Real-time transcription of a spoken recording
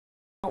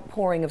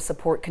outpouring of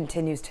support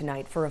continues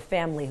tonight for a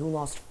family who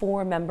lost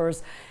 4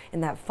 members in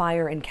that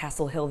fire in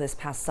Castle Hill this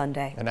past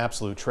Sunday. An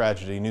absolute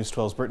tragedy. News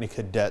 12's Brittany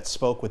Cadet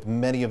spoke with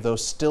many of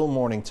those still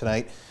mourning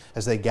tonight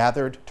as they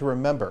gathered to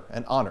remember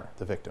and honor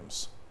the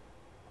victims.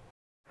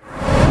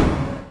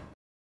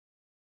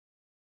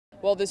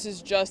 Well, this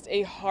is just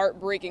a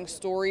heartbreaking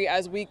story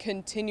as we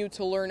continue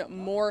to learn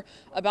more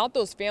about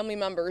those family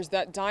members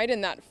that died in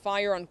that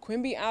fire on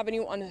Quimby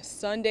Avenue on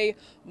Sunday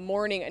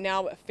morning.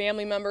 Now,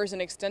 family members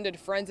and extended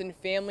friends and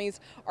families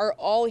are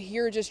all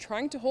here just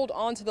trying to hold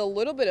on to the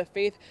little bit of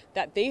faith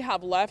that they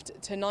have left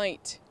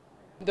tonight.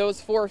 Those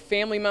 4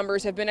 family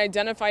members have been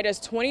identified as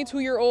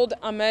 22-year-old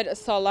Ahmed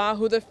Salah,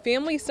 who the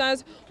family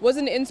says was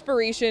an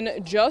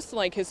inspiration just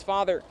like his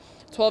father.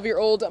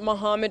 12-year-old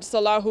Mohammed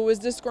Salah, who was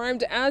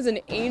described as an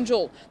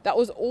angel that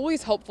was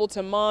always helpful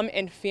to mom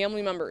and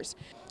family members.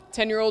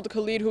 10-year-old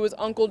Khalid, who was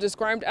uncle,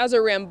 described as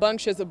a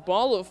rambunctious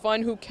ball of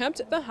fun who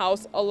kept the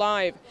house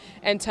alive.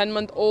 And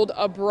 10-month-old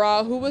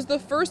Abra, who was the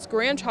first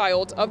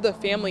grandchild of the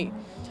family.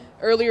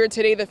 Earlier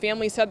today, the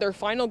family said their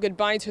final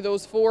goodbye to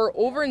those 4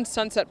 over in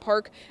Sunset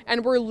Park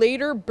and were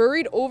later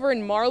buried over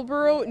in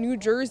Marlboro, New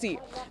Jersey.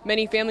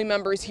 Many family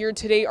members here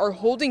today are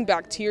holding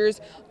back tears,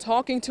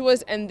 talking to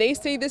us, and they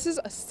say this is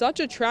such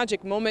a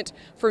tragic moment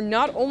for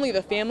not only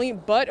the family,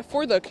 but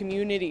for the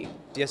community.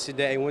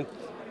 Yesterday, I went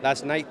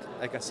last night,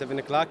 like at 7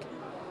 o'clock.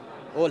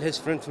 All his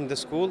friends from the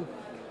school,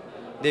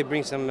 they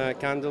bring some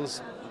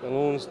candles,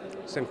 balloons,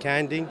 some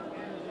candy,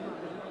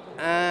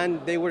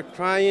 and they were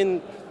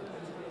crying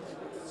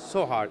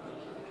so hard.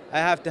 I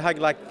have to hug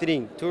like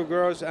 2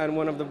 girls, and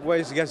one of the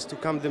boys gets to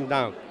calm them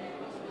down.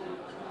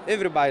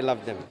 Everybody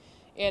loved them.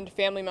 And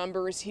family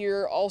members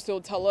here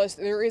also tell us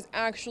there is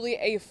actually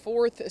a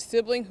 4th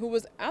sibling who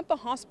was at the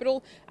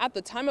hospital at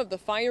the time of the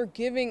fire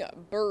giving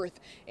birth.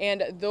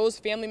 And those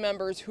family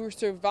members who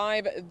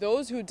survive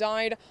those who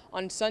died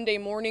on Sunday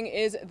morning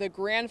is the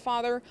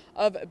grandfather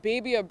of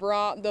baby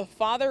Abra, the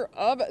father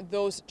of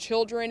those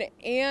children,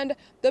 and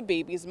the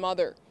baby's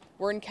mother.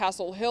 We're in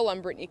Castle Hill.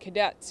 I'm Brittany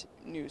Cadet,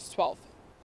 News 12.